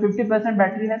 अगर 50%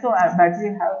 battery है तो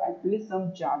battery have at least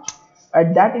some charge.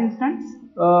 At that instant,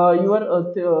 your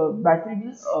battery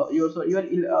will your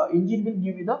engine will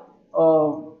give you the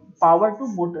power to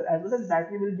motor, as well as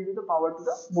battery will give you the power to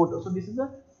the motor. So this is the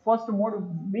first mode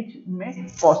which may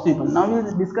possible. Now we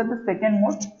will discuss the second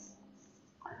mode.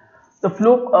 The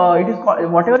flow, it is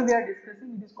called, whatever we are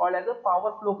discussing, it is called as a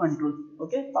power flow control.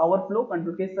 Okay, power flow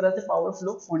control, किस तरह से power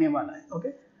flow होने वाला है.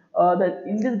 Okay,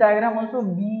 in this diagram also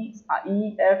B, E,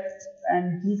 F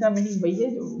and G का meaning वही है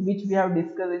which we have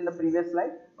discussed in the previous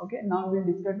slide. Okay, now we will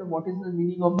discuss what is the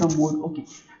meaning of the mode. Okay,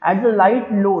 at the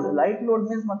light load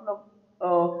means मतलब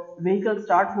vehicle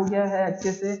start हो गया है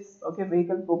अच्छे से. Okay,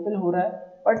 vehicle propel हो रहा है,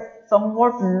 but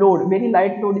somewhat load, very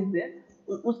light load is there.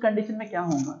 उस कंडीशन में क्या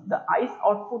होगा, the ice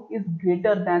output is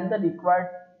greater than the required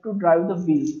to drive the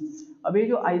wheel. अब ये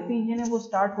जो आईसी इंजन है वो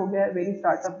स्टार्ट हो गया है वेरी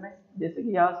स्टार्टअप में, जैसे कि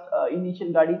यहाँ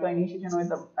इनिशियल गाड़ी का इनिशिएशन हुआ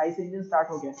तब आईसी इंजन स्टार्ट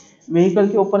हो गया, व्हीकल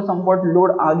के ऊपर समवॉट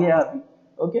लोड आ गया अभी.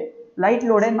 ओके, लाइट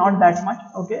लोड है, not that much.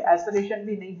 Okay, acceleration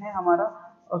भी नहीं है हमारा.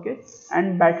 ओके,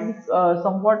 एंड बैटरी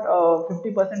समवॉट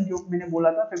 50% जो मैंने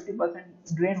बोला था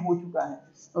 50% ड्रेन हो चुका है.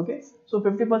 ओके, सो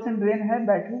 50% ड्रेन है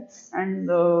बैटरी एंड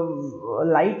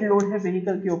लाइट लोड है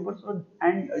व्हीकल के ऊपर. सो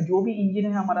एंड जो भी इंजन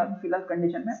है हमारा फिलहाल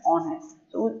कंडीशन में ऑन है.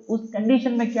 सो उस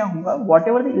कंडीशन में क्या होगा, what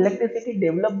ever the electricity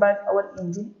develop by our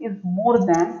engine is more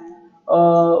than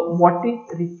what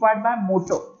is required by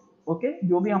motor. Okay,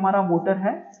 जो भी हमारा मोटर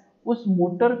है उस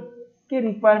मोटर के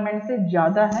रिक्वायरमेंट से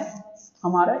ज्यादा है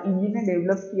हमारा इंजन ने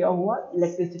डेवलप किया हुआ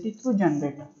electricity through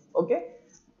generator. Okay,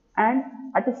 and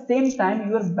at the same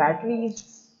time your battery is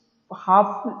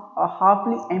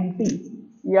halfly empty.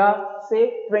 या से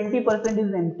 20%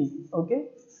 इज एम्प्टी, ओके,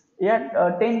 या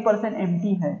 10%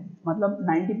 एम्प्टी है, मतलब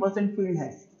 90% फील्ड है,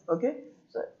 okay.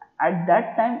 So at that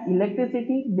time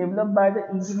electricity developed by the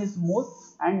engine is more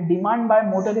and demand by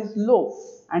motor is low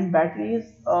and battery is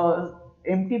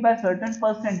empty by certain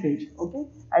percentage, okay.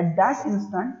 At that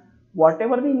instant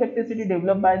whatever the electricity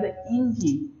developed by the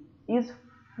engine is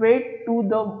fed to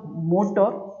the motor,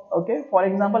 okay. For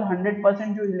example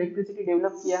 100% जो electricity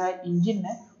develop किया है engine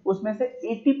ने, उसमें से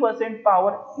 80%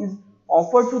 power is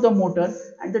offered to the motor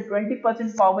and the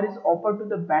 20% power is offered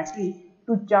to the battery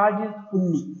to charge it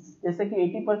fully. जैसे कि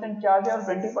 80% charge है और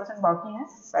 20% बाकी है,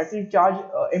 बैटरी चार्ज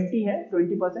एम्प्टी है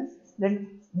 20%, देन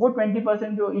वो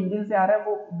 20% जो इंजन से आ रहा है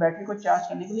वो बैटरी को चार्ज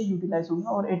करने के लिए यूटिलाइज होगा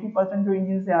और 80% जो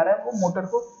इंजन से आ रहा है वो मोटर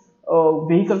को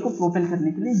व्हीकल को प्रोपेल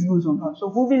करने के लिए यूज होगा. So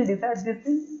who will decide this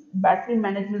thing? Battery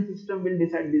management system will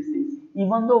decide this thing.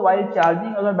 Even though while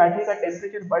charging अगर बैटरी का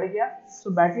टेम्परेचर बढ़ गया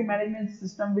सो battery management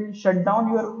system will shut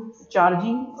down your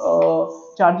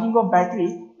charging of battery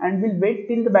and will wait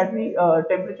till the battery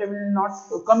temperature will not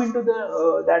come into the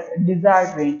that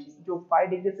desired range, जो 5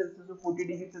 degree Celsius और 40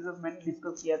 degree Celsius मैंने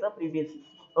discuss किया था previously,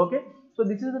 okay. So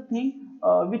this is the thing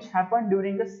which happened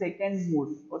during the second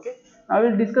mode, okay. Now we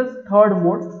will discuss third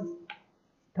mode.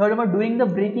 Third mode, during the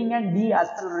braking and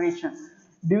deceleration.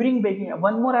 During braking,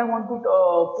 one more I want to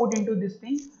put into this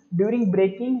thing. During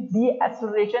braking,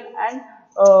 deceleration and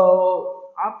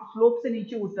आप slope से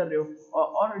नीचे उतर रहे हो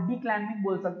और डिक्लाइंबिंग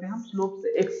बोल सकते हैं हम. स्लोप से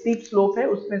एक स्टीप स्लोप है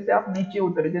उसमें से आप नीचे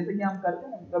उतरे, जैसे कि हम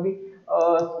करते हैं कभी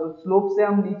स्लोप से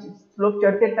हम नीचे, स्लोप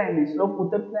चढ़ते टाइम नहीं, स्लोप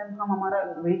उतरते टाइम हम हमारा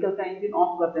व्हीकल का इंजन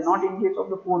ऑफ करते हैं. Not in case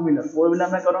of the four wheeler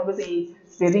में करोगे तो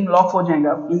स्टीयरिंग लॉक हो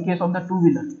जाएगा. In case of the two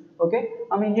wheeler, okay,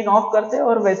 हम इंजन ऑफ करते हैं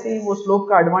और वैसे ही वो स्लोप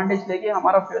का एडवांटेज लेके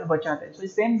हमारा फ्यूल बचाते हैं. So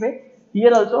same way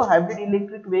here also hybrid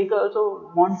electric vehicle also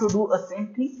want to do a same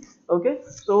thing, okay.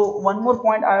 So one more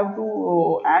point I have to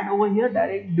add over here,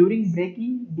 direct during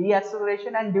braking,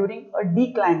 deceleration and during a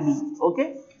declimbing, okay.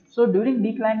 So during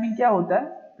declimbing क्या होता है,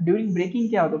 during braking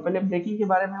क्या होता है, पहले braking के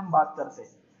बारे में हम बात करते हैं.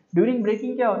 During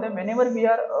braking क्या होता है, whenever we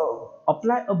are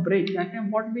apply a brake, that time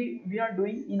what we are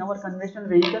doing in our conventional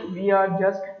vehicle, we are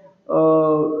just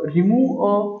remove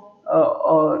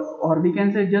or we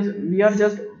can say just we are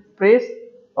just press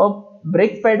a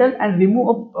brake pedal and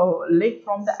remove a leg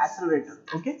from the accelerator,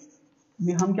 okay.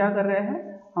 हम क्या कर रहे हैं,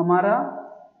 हमारा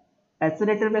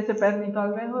accelerator में से पैर निकाल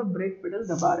रहे हैं और ब्रेक पेडल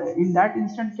दबा रहे हैं. इन दैट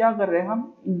इंस्टेंट क्या कर रहे हैं हम,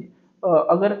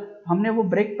 अगर हमने वो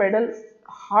ब्रेक पेडल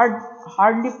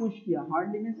हार्डली पुश किया,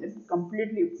 hardly means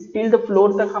completely till the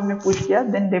floor तक हमने पुश किया,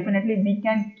 then definitely we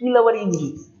can kill our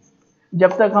engine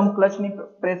जब तक हम क्लच नहीं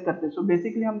प्रेस करते. सो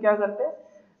बेसिकली हम क्या करते हैं,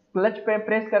 क्लच पे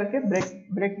प्रेस करके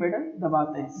ब्रेक पेडल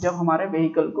दबाते हैं जब हमारे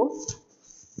व्हीकल को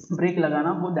ब्रेक लगाना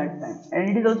हो that time. And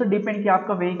it is also depend कि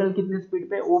आपका व्हीकल कितने स्पीड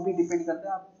पे, वो भी डिपेंड करता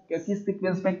है आप किस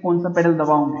सीक्वेंस में कौन सा पेडल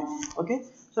दबाओगे, ओके.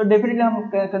 सो डेफिनेटली हम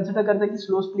कंसिडर करते हैं कि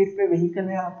स्लो स्पीड पे व्हीकल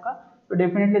है आपका, so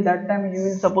definitely that time you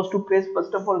will supposed to press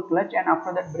first of all clutch and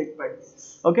after that brake pedal,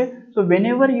 okay. So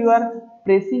whenever you are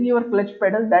pressing your clutch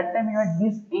pedal, that time you are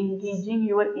disengaging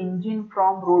your engine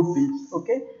from road wheels,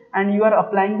 okay, and you are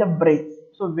applying the brake.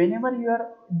 So whenever you are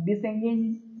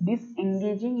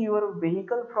disengaging your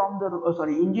vehicle from the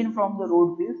engine from the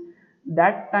road wheels,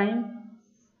 that time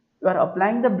you are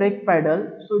applying the brake pedal.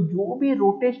 So जो भी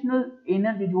rotational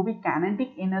energy, जो भी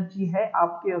kinetic energy है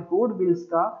आपके road wheels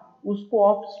का, उसको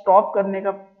आप stop करने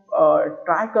का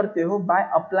ट्राई करते हो by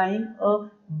applying a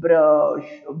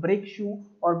brake shoe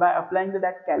और by applying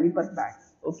that caliper pad,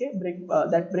 okay,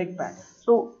 that brake pad.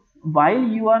 So while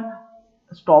you are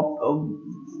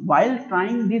while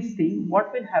trying this thing,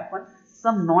 what will happen,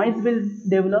 some noise will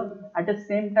develop, at the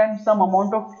same time some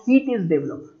amount of heat is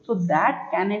developed. So that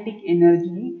kinetic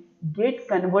energy get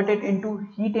converted into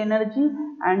heat energy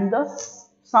and the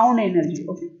sound energy,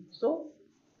 okay. So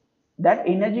that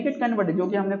energy get converted, जो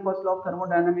कि हमने first law of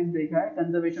thermodynamics देखा है,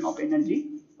 conservation of energy,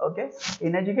 okay.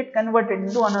 Energy get converted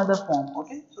into another form,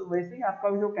 okay. सो वैसे ही आपका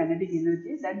जो kinetic energy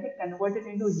है that get converted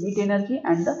into heat energy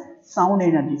and the sound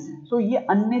energy. सो ये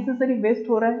अननेसेसरी वेस्ट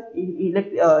हो रहा है,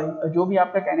 जो भी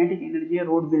आपका काइनेटिक एनर्जी है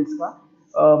रोड व्हील्स का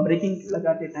ब्रेकिंग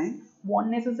लगाते टाइम, वो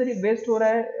अननेसेसरी वेस्ट हो रहा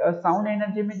है साउंड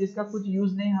एनर्जी में जिसका कुछ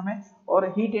यूज नहीं हमें, और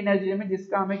हीट एनर्जी में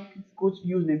जिसका हमें कुछ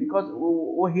यूज नहीं, बिकॉज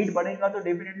वो हीट बढ़ेगा तो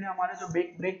डेफिनेटली हमारा जो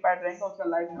ब्रेक पैड रहेगा उसका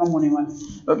लाइफ कम होने वाला है,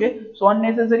 ओके. सो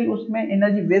अननेसेसरी उसमें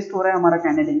एनर्जी वेस्ट हो रहा है हमारा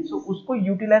काइनेटिक. सो उसको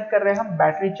यूटिलाइज कर रहे हैं हम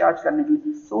बैटरी चार्ज करने के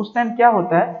लिए. सो उस टाइम क्या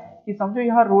होता है कि समझो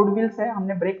यहाँ रोड व्हील्स है,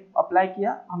 हमने ब्रेक अप्लाई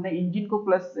किया, हमने इंजन को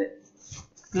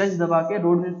क्लच दबा के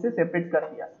रोड व्हील्स से सेपरेट कर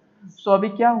दिया. सो अभी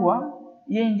क्या हुआ,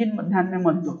 ये इंजन ध्यान में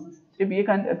मत दो, सिर्फ ये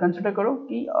कंसिडर करो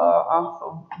कि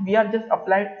we are just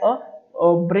applied a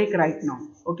brake right now.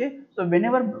 Okay, so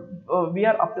whenever we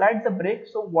are applied the brake,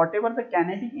 so whatever the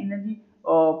kinetic energy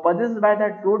possessed by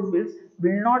that road wheels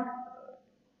will not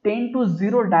tend to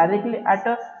zero directly at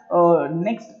a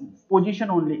next position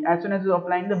only as soon as you are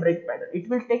applying the brake pedal. It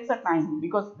will take some time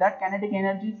because that kinetic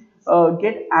energy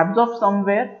get absorbed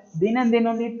somewhere, then and then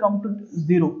only it come to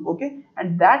zero. Okay,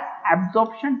 and that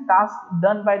absorption task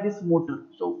done by this motor.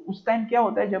 So उस time क्या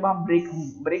होता है, जब आप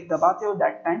break दबाते हो,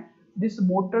 that time this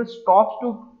motor stops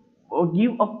to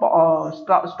give a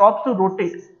stops to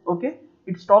rotate. Okay,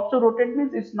 it stops to rotate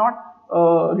means it's not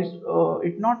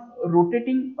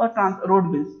rotating a road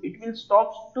wheels. It will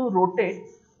stops to rotate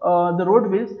the road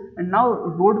wheels, and now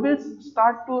road wheels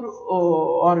start to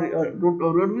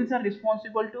road wheels are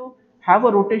responsible to have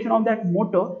a rotation of that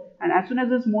motor, and as soon as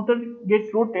this motor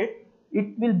gets rotated,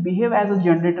 it will behave as a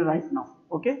generator right now.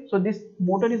 Okay, so this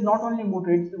motor is not only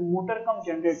motor, it's motor cum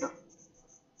generator.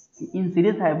 In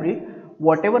series hybrid,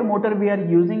 whatever motor we are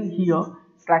using here,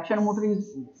 traction motor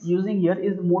is using here,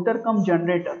 is motor come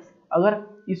generator. अगर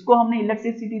इसको हमने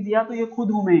electricity दिया तो ये खुद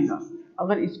घूमेगा,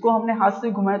 अगर इसको हमने हाथ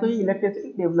से घुमाया तो ये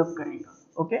इलेक्ट्रिसिटी डेवलप करेगा.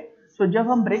 ओके, सो जब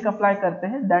हम ब्रेक अप्लाई करते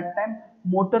हैं, दैट टाइम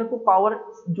मोटर को पावर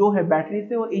जो है बैटरी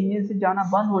से और इंजन से जाना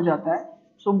बंद हो जाता है.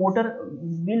 सो motor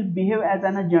will behave as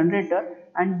an generator,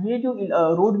 and ये जो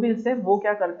रोड व्हील्स है वो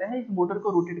क्या करते हैं, इस मोटर को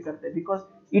रोटेट करते हैं, because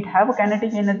it have a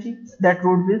kinetic energy that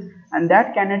road wheels, and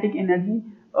that kinetic energy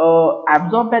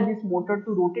absorb by this motor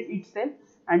to rotate itself.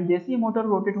 And जैसे ही मोटर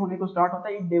रोटेट होने को स्टार्ट होता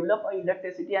है, it develop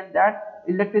electricity, and that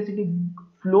electricity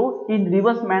flow in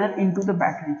reverse manner into the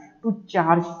battery to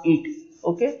charge it.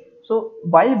 Okay, so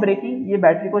while breaking ये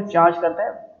battery को charge करता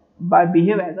है bye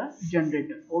behave as a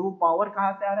generator. और वो पावर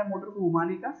कहाँ से आ रहा है मोटर को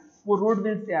घुमाने का, वो रोड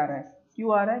व्हील्स से आ रहा है.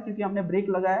 क्यों आ रहा है, क्योंकि हमने ब्रेक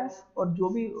लगाया, और जो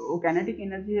भी काइनेटिक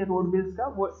एनर्जी है रोड व्हील्स का,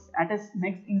 वो eight A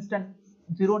next instant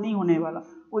zero नहीं होने वाला,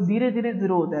 वो धीरे धीरे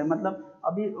जीरो होता है. मतलब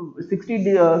अभी 60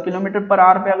 किलोमीटर पर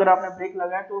आवर पे अगर आपने ब्रेक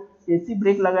लगाया, तो जैसी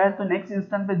ब्रेक लगाया तो नेक्स्ट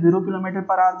इंस्टेंट पे 0 किलोमीटर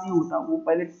पर आवर नहीं होता, वो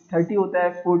पहले 30 होता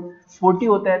है, 40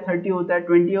 होता है, 30 होता है,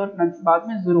 20 और बाद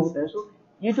में 0 होता है. सो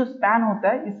ये जो स्पैन होता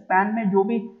है, इस स्पैन में जो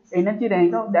भी एनर्जी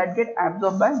रहेगा that get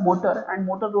absorb by motor, and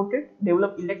motor rotate,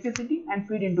 develop electricity and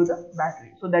feed into the battery.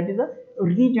 So that is a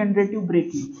regenerative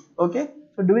braking. Okay,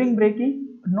 so during breaking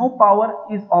no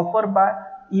power is offered by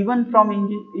even from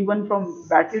engine, even from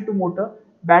battery to motor.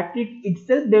 Battery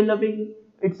itself developing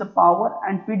its power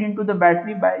and feed into the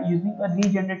battery by using a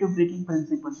regenerative braking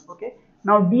principle. Okay,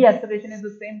 now deceleration is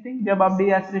the same thing. जब आप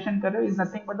deceleration कर रहे हो, is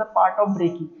nothing but the part of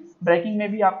braking. Breaking में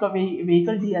भी आपका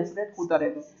vehicle डीएसलेट होता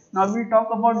रहता है. Now we talk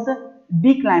about the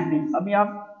डिक्लाइंबिंग. अभी आप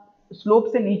स्लोप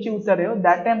से नीचे उतर रहे हो,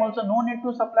 that time also no need to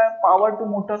supply power to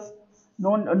motor,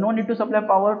 no need to supply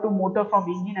power to motor from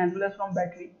engine as well as from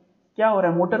battery. क्या हो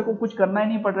रहा है, मोटर को कुछ करना ही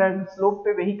नहीं पड़ रहा है, स्लोप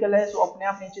पे व्हीकल है, सो अपने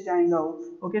आप नीचे जाएगा वो.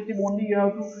 ओके, सिर्फ only you have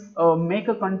to make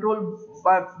a control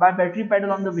by battery pedal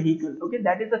on the vehicle. Okay,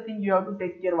 that is the thing you have to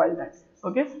take care while that.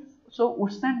 Okay, सो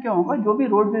उस टाइम क्या होगा, जो भी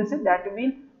रोड व्हील्स है that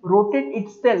will rotate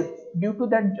itself due to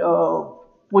that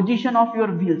position of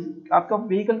your wheels. आपका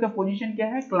vehicle का position क्या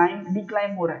है, क्लाइम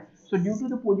डिक्लाइम हो रहा है. So due to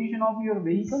the position of your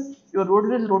vehicle, your road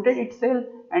will rotate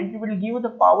itself and it will give the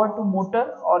power to motor,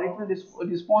 or it will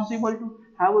responsible to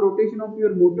have a rotation of your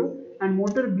motor, and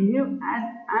motor behave as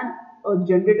a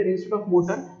generator instead of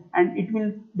motor, and it will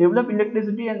develop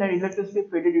electricity, and that electricity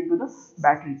fed into the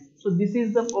battery. So this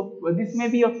may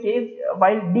be a case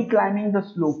while declimbing the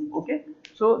slope. Okay,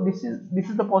 so this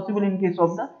is the possible in case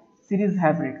of the series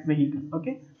hybrid vehicle.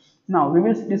 Okay, now we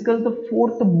will discuss the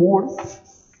fourth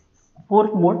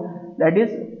mode, that is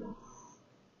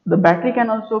the battery can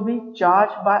also be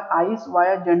charged by ice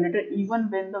via generator even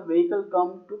when the vehicle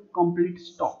comes to complete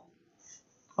stop.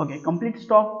 Okay, complete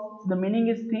stop, the meaning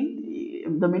is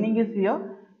here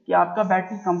कि आपका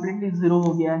battery completely zero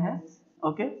हो गया है.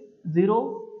 Okay,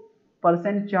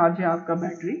 0% charge है आपका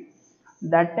battery.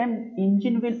 that time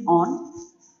engine will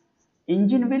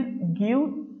give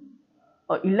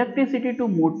electricity to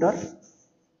motor.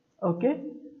 Okay,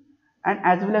 and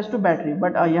as well as to battery.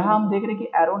 But यहाँ हम देख रहे हैं कि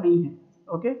एरो नहीं है.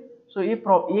 ओके, सो ये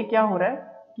क्या हो रहा है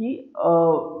कि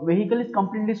vehicle is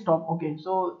completely stop. Okay,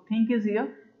 so think is here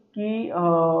कि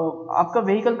आपका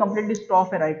व्हीकल कम्प्लीटली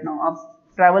स्टॉप है राइट नाउ, आप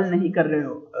ट्रैवल नहीं कर रहे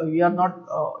हो, you are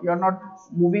not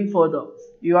moving further,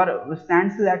 you are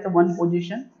stand still at one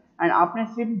position, and आपने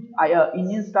सिर्फ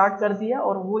इंजन स्टार्ट कर दिया,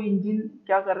 और वो इंजन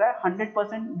क्या कर रहा है,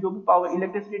 100% जो भी पावर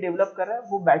इलेक्ट्रिसिटी डेवलप कर रहा है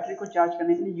वो बैटरी को चार्ज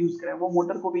करने के लिए यूज कर रहा है, वो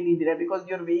मोटर को भी नहीं दे रहा है, because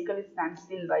your vehicle is stand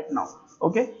still right now.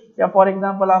 Okay, या फॉर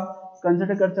एग्जांपल आप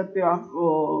कंसिडर कर सकते हो, आप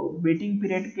वेटिंग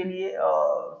पीरियड के लिए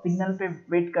सिग्नल पे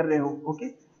वेट कर रहे हो. ओके,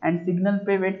 एंड सिग्नल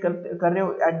पे वेट कर रहे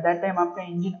हो, एट दैट टाइम आपका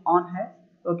इंजन ऑन है.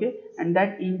 ओके, एंड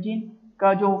दैट इंजन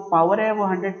का जो पावर है वो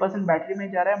 100% बैटरी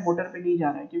में जा रहा है, मोटर पे नहीं जा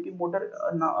रहा है, क्योंकि मोटर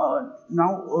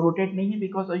नाउ रोटेट नहीं है,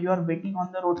 because you are waiting on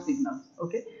the road signals.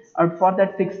 Okay, and for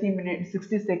that 60 minutes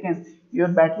 60 seconds your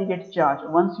battery gets charged.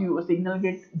 Once you signal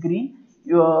get green,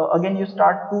 you again you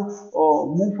start to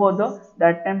move further.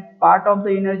 That time part of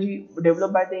the energy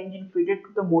developed by the engine feed it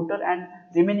to the motor and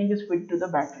remaining is fed to the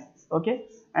battery. Okay,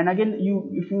 and again you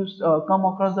if you come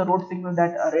across the road signal,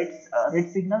 that red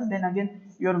signal, then again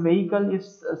your vehicle is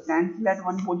stands still at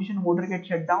one position, motor gets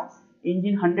shut down,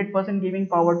 engine 100% giving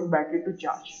power to battery to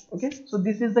charge. Okay, so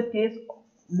this is the case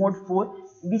mode 4,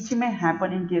 which may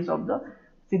happen in case of the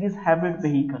series hybrid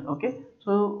vehicle. Okay,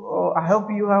 so I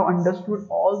hope you have understood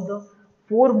all the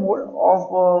four mode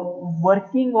of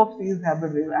working of series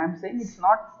hybrid vehicle. I am saying it's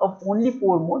not of only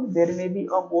four mode, there may be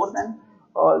a more than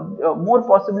more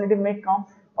possibility may come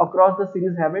across the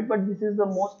series hybrid, but this is the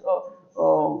most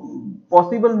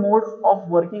possible mode of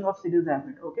working of series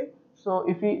hybrid. Okay, so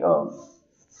if we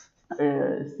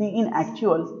see in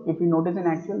actual, if you notice in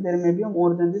actual, there may be a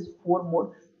more than this four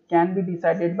mode can be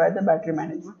decided by the battery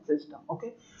management system.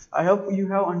 Okay, I hope you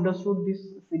have understood this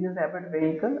series hybrid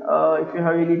vehicle. If you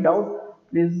have any doubt,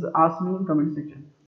 please ask me in comment section.